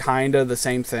suffered kind of the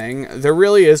same thing. There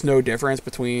really is no difference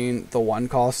between the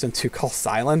 1-cost and 2-cost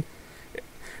Xylan.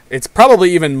 It's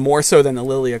probably even more so than the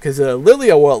Lilia, because the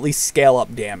Lilia will at least scale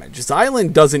up damage.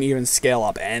 Xylan doesn't even scale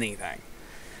up anything.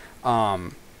 I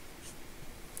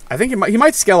think he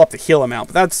might scale up the heal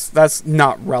amount, but that's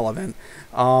not relevant.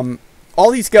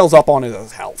 All he scales up on is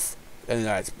his health, and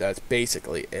that's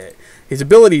basically it. His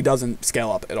ability doesn't scale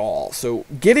up at all. So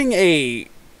getting a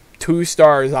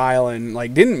 2-star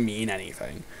Xylan didn't mean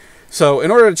anything. So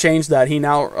in order to change that, he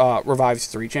now revives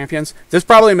 3 champions. This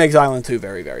probably makes Xylan 2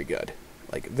 very, very good.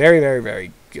 Very, very,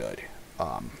 very good.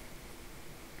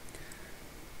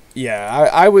 Yeah,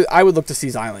 I would look to see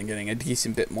Xylan getting a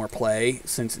decent bit more play,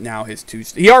 since now his 2...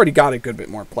 He already got a good bit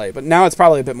more play, but now it's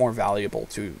probably a bit more valuable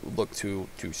to look to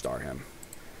 2-star him.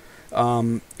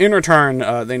 In return,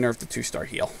 they nerfed the 2-star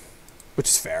heal, which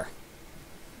is fair.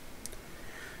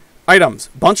 Items.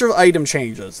 Bunch of item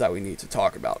changes that we need to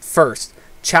talk about. First,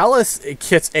 Chalice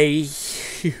gets a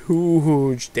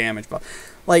huge damage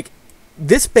buff.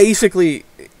 This basically,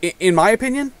 in my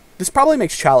opinion, this probably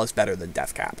makes Chalice better than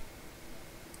Deathcap.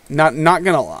 Not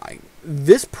gonna lie.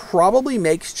 This probably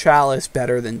makes Chalice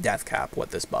better than Deathcap, what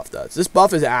this buff does. This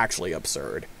buff is actually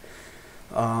absurd.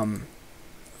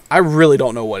 I really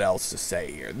don't know what else to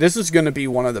say here. This is going to be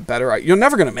one of the better... You're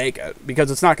never going to make it,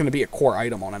 because it's not going to be a core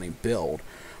item on any build.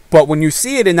 But when you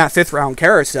see it in that 5th round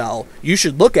carousel, you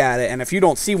should look at it, and if you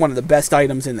don't see one of the best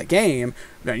items in the game,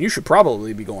 then you should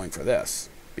probably be going for this.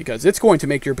 Because it's going to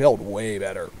make your build way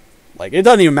better. It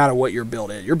doesn't even matter what your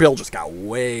build is. Your build just got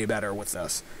way better with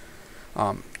this.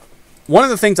 One of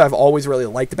the things I've always really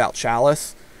liked about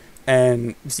Chalice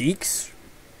and Zeke's,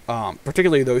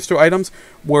 particularly those 2 items,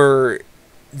 were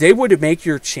they would make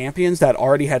your champions that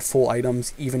already had full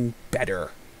items even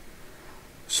better.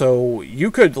 So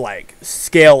you could,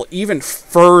 scale even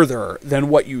further than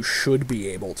what you should be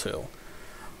able to.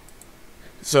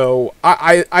 So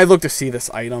I look to see this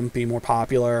item be more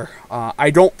popular.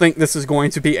 I don't think this is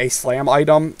going to be a slam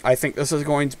item. I think this is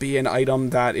going to be an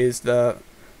item that is the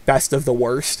best of the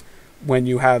worst, when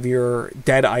you have your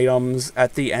dead items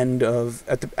at the end of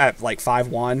at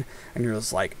 5-1, and you're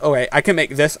just like, okay, I can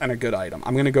make this and a good item.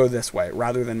 I'm gonna go this way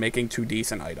rather than making 2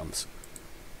 decent items.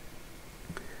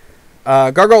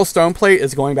 Gargoyle Stoneplate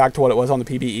is going back to what it was on the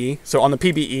PBE. So on the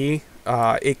PBE,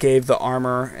 it gave the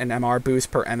armor and MR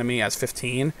boost per enemy as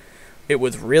 15. It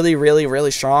was really, really,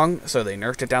 really strong, so they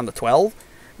nerfed it down to 12.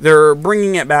 They're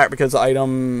bringing it back because the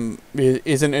item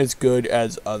isn't as good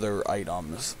as other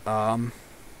items.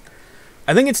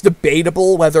 I think it's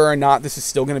debatable whether or not this is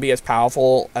still going to be as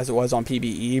powerful as it was on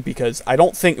PBE, because I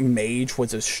don't think Mage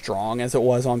was as strong as it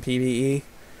was on PBE,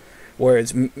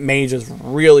 whereas Mage is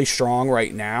really strong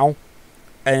right now.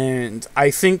 And I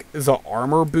think the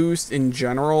armor boost in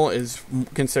general is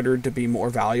considered to be more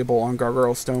valuable on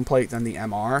Gargoyle Stoneplate than the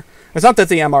MR. It's not that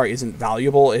the MR isn't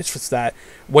valuable, it's just that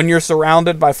when you're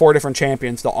surrounded by 4 different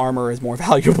champions, the armor is more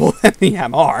valuable than the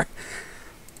MR.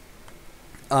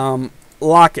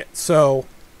 Locket. So,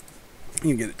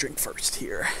 you get a drink first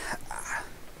here.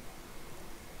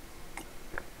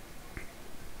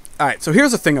 Alright, so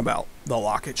here's the thing about the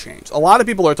Locket change. A lot of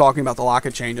people are talking about the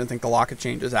Locket change and think the Locket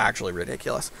change is actually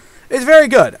ridiculous. It's very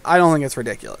good. I don't think it's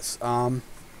ridiculous.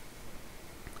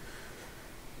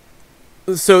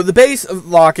 So the base of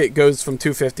Locket goes from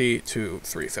 250 to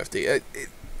 350.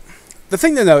 The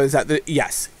thing to know is that,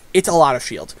 yes, it's a lot of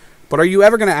shields. But are you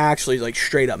ever going to actually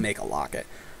straight up make a Locket?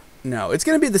 No, it's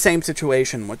going to be the same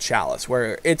situation with Chalice,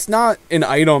 where it's not an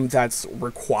item that's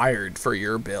required for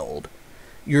your build.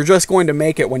 You're just going to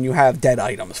make it when you have dead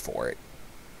items for it.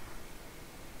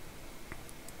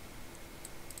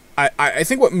 I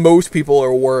think what most people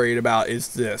are worried about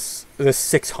is this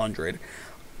 600.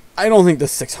 I don't think the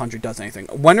 600 does anything.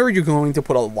 When are you going to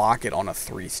put a locket on a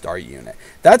 3-star unit?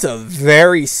 That's a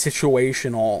very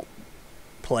situational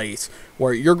place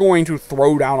where you're going to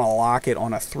throw down a locket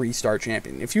on a 3-star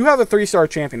champion. If you have a 3-star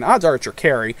champion, odds are it's your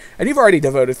carry, and you've already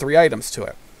devoted 3 items to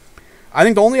it. I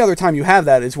think the only other time you have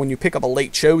that is when you pick up a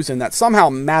late chosen that somehow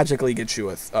magically gets you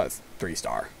a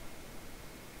 3-star.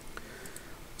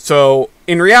 So,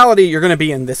 in reality, you're going to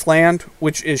be in this land,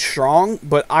 which is strong,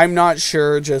 but I'm not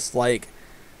sure just, like,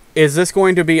 is this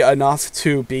going to be enough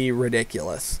to be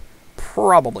ridiculous?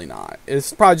 Probably not.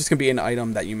 It's probably just going to be an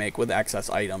item that you make with excess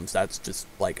items that's just,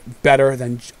 like, better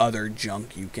than other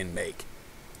junk you can make.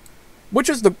 Which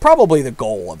is probably the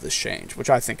goal of this change, which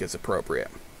I think is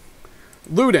appropriate.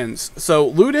 Ludens.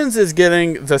 So, Ludens is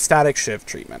getting the static shift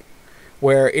treatment,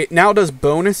 where it now does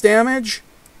bonus damage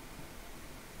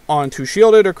onto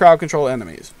shielded or crowd control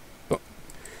enemies.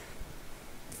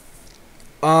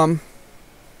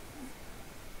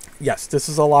 Yes, this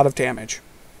is a lot of damage.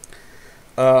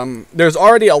 There's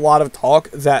already a lot of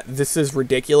talk that this is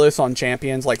ridiculous on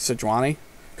champions like Sejuani.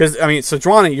 Because, I mean,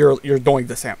 Sejuani, you're doing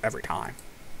this every time.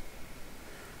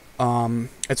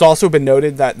 It's also been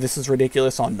noted that this is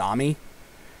ridiculous on Nami.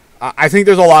 I think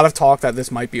there's a lot of talk that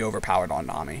this might be overpowered on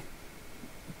Nami.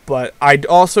 But I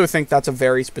also think that's a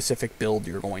very specific build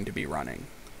you're going to be running.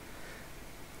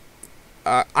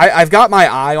 I've got my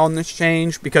eye on this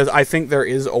change because I think there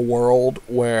is a world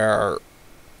where,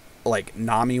 like,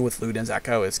 Nami with Luden's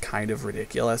Echo is kind of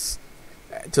ridiculous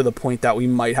to the point that we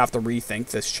might have to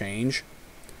rethink this change.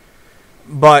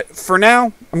 But for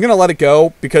now, I'm going to let it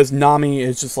go because Nami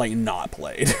is just, like, not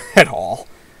played at all.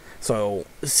 So,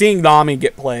 seeing Nami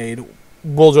get played,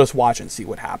 we'll just watch and see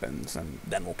what happens, and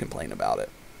then we'll complain about it.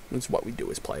 It's what we do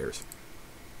as players.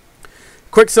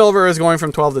 Quicksilver is going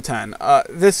from 12 to 10.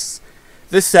 This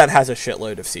set has a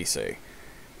shitload of CC.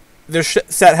 This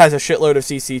set has a shitload of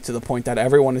CC to the point that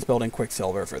everyone is building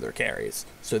Quicksilver for their carries.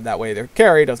 So that way their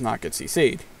carry does not get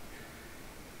CC'd.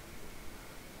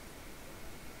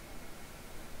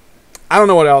 I don't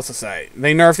know what else to say.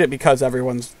 They nerfed it because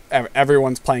everyone's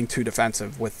playing too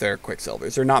defensive with their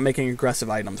Quicksilvers. They're not making aggressive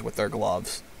items with their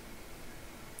gloves.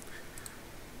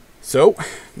 So,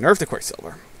 nerf the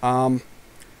Quicksilver. I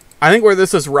think where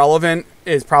this is relevant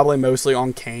is probably mostly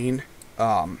on Kayn.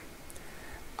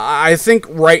 I think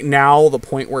right now, the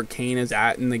point where Kayn is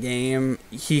at in the game,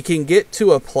 he can get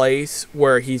to a place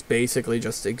where he's basically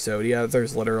just Exodia.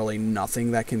 There's literally nothing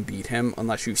that can beat him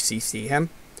unless you CC him.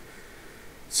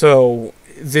 So,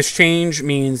 this change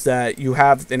means that you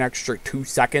have an extra 2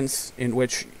 seconds in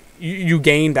which you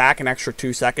gain back an extra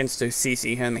 2 seconds to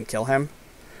CC him and kill him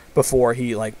before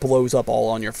he, like, blows up all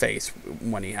on your face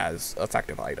when he has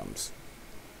effective items.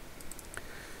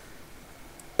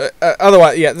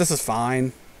 Otherwise, yeah, this is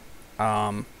fine.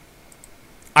 I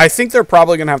think they're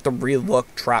probably going to have to relook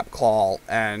Trap Claw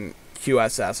and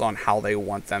QSS on how they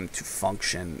want them to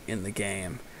function in the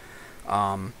game.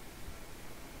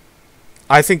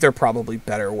 I think there are probably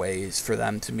better ways for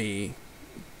them to be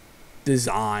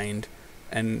designed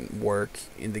and work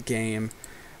in the game.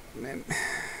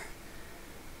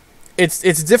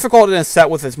 It's difficult in a set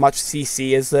with as much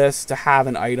CC as this to have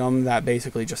an item that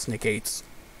basically just negates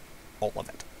all of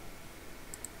it.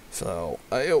 So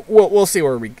we'll see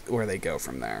where they go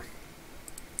from there.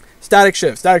 Static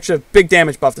shift, big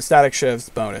damage buff to static shifts,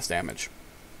 bonus damage.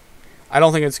 I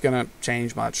don't think it's gonna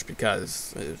change much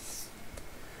because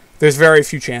there's very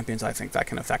few champions I think that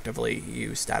can effectively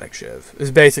use static shiv.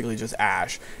 It's basically just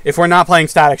Ashe. If we're not playing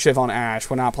static shiv on Ashe,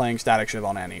 we're not playing static shiv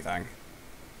on anything.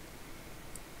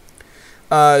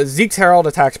 Zeke's Herald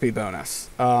attack speed bonus.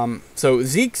 So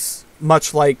Zeke's,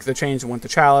 much like the change that went to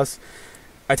Chalice,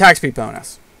 attack speed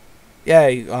bonus.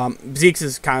 Yay. Zeke's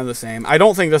is kind of the same. I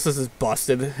don't think this is as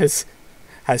busted as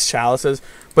Chalice's.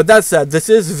 But that said, this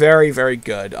is very, very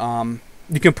good.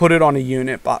 You can put it on a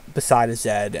unit beside a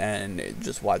Zed and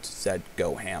just watch Zed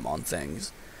go ham on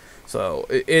things. So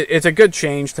it's a good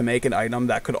change to make an item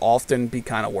that could often be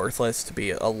kind of worthless to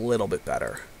be a little bit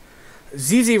better.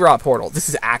 ZZ Rot Portal. This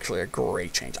is actually a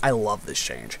great change. I love this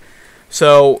change.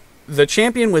 So the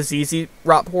champion with ZZ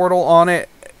Rot Portal on it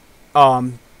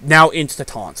now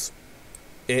insta-taunts.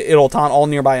 It'll taunt all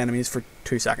nearby enemies for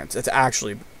 2 seconds. It's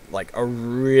actually like a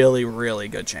really, really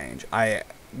good change. I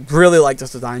really like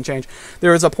this design change.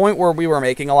 There was a point where we were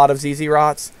making a lot of ZZ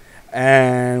Rots,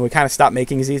 and we kind of stopped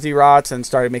making ZZ Rots and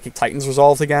started making Titans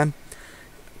Resolves again.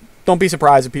 Don't be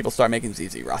surprised if people start making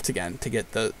ZZ Rots again to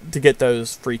get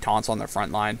those free taunts on their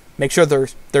front line. Make sure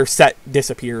their set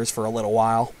disappears for a little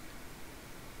while.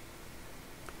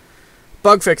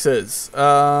 Bug fixes.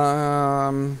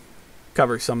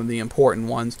 Cover some of the important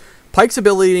ones. Pyke's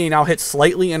ability now hits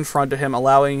slightly in front of him,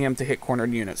 allowing him to hit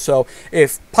cornered units. So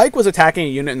if Pyke was attacking a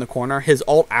unit in the corner, his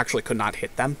ult actually could not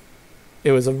hit them.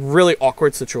 It was a really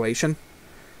awkward situation.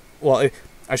 Well,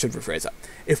 I should rephrase that.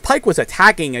 If Pyke was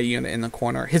attacking a unit in the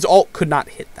corner, his ult could not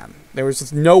hit them. There was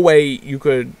just no way you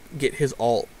could get his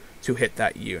ult to hit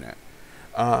that unit.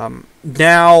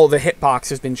 Now the hitbox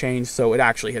has been changed, so it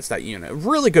actually hits that unit.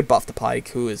 Really good buff to Pyke,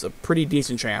 who is a pretty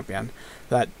decent champion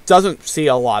that doesn't see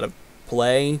a lot of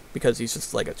play because he's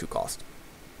just like a 2-cost.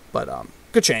 But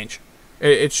good change.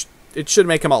 It should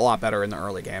make him a lot better in the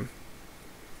early game.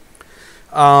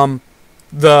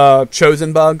 The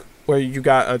Chosen bug, where you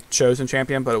got a Chosen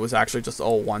champion, but it was actually just a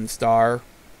 1-star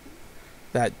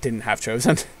that didn't have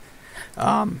Chosen.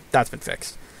 That's been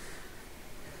fixed.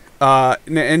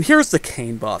 And here's the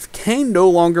Kayn buff. Kayn no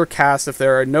longer casts if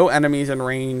there are no enemies in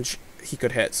range he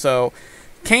could hit. So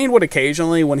Kayn would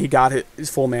occasionally, when he got his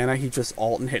full mana, he'd just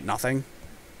ult and hit nothing.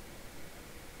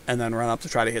 And then run up to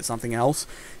try to hit something else.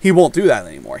 He won't do that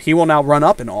anymore. He will now run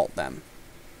up and ult them.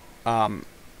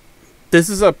 This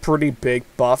is a pretty big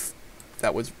buff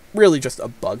that was really just a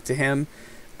bug to him.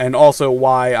 And also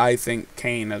why I think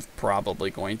Kayn is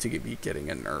probably going to be getting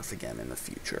a nerf again in the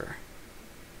future.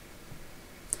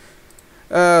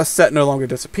 Set no longer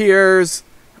disappears.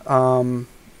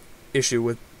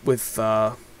 Issue with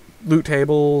loot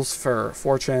tables for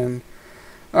Fortune.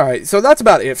 Alright, so that's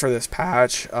about it for this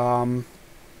patch. I've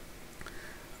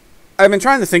been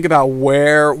trying to think about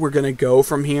where we're going to go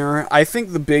from here. I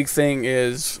think the big thing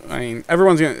is, I mean,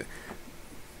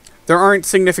 there aren't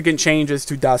significant changes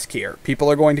to Dusk here. People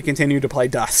are going to continue to play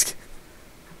Dusk.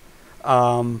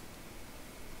 I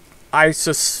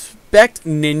suspect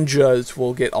ninjas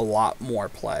will get a lot more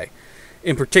play.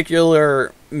 In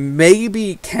particular,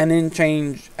 maybe Kennen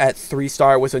change at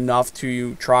 3-star was enough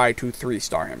to try to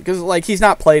 3-star him. Because, like, he's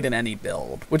not played in any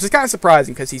build. Which is kind of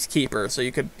surprising because he's Keeper. So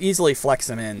you could easily flex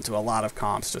him into a lot of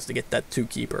comps just to get that 2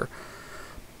 Keeper.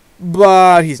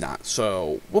 But he's not.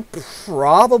 So we'll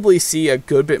probably see a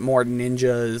good bit more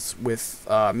ninjas with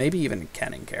maybe even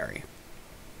Kennen carry.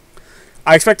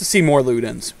 I expect to see more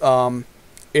Ludens.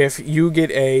 If you get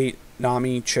a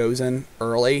Nami Chosen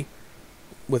early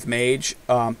with Mage,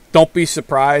 don't be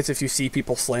surprised if you see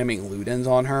people slamming Ludens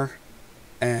on her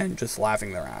and just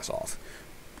laughing their ass off.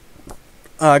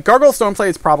 Gargoyle Stoneplay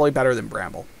is probably better than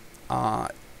Bramble.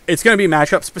 It's going to be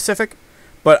matchup specific,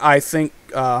 but I think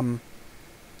Gargoyle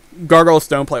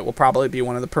Stoneplate will probably be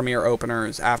one of the premier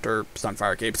openers after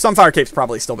Sunfire Cape. Sunfire Cape's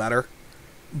probably still better,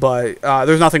 but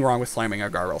there's nothing wrong with slamming a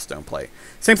Gargoyle Stoneplate.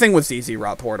 Same thing with ZZ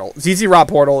Rot Portal. ZZ Rot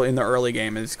Portal in the early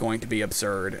game is going to be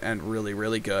absurd and really,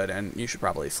 really good, and you should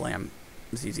probably slam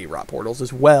ZZ Rot Portals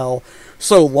as well,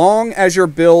 so long as your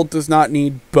build does not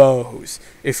need bows.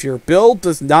 If your build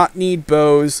does not need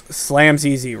bows, slam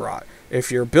ZZ Rot.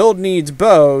 If your build needs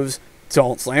bows,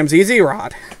 don't slam ZZ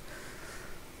Rot.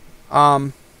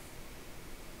 On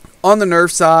the nerf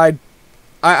side,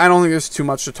 I don't think there's too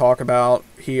much to talk about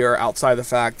here outside the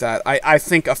fact that I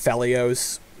think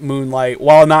Aphelios Moonlight,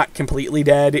 while not completely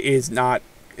dead,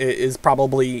 is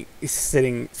probably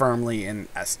sitting firmly in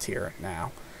S tier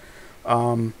now.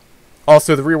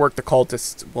 Also, the rework the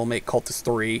Cultist will make Cultist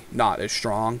 3 not as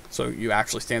strong, so you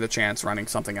actually stand a chance running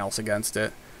something else against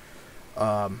it.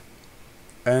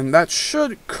 And that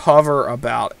should cover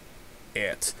about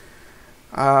it.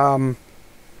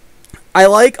 I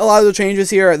like a lot of the changes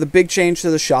here. The big change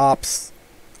to the shops,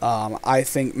 I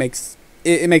think makes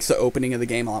the opening of the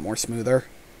game a lot more smoother.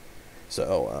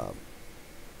 So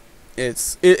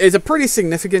it's a pretty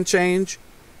significant change.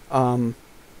 But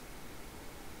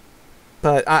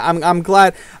I'm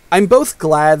glad. I'm both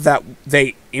glad that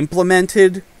they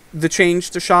implemented the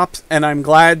change to shops, and I'm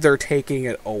glad they're taking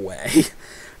it away.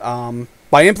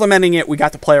 By implementing it, we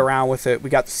got to play around with it. We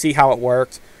got to see how it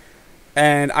worked.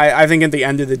 And I think at the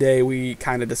end of the day, we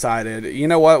kind of decided, you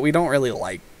know what, we don't really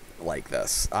like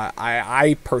this.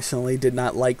 I personally did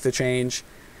not like the change,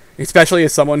 especially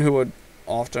as someone who would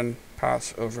often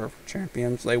pass over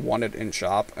champions they wanted in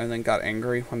shop and then got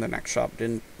angry when the next shop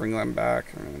didn't bring them back.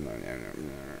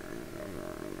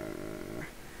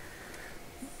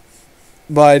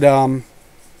 But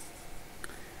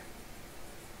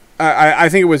I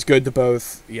think it was good to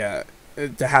both,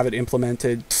 to have it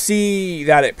implemented, see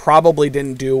that it probably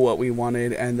didn't do what we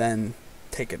wanted, and then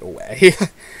take it away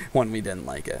when we didn't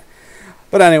like it.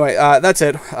 But anyway, that's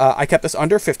it. I kept this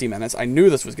under 50 minutes. I knew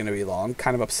this was going to be long.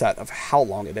 Kind of upset of how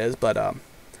long it is, but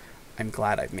I'm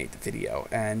glad I've made the video.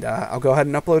 And I'll go ahead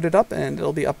and upload it up, and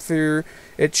it'll be up for...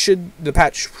 The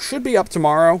patch should be up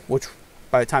tomorrow, which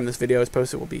by the time this video is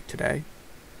posted will be today.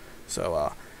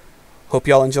 So, hope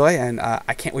y'all enjoy, and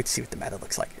I can't wait to see what the meta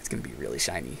looks like. It's going to be really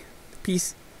shiny.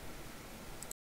 Peace.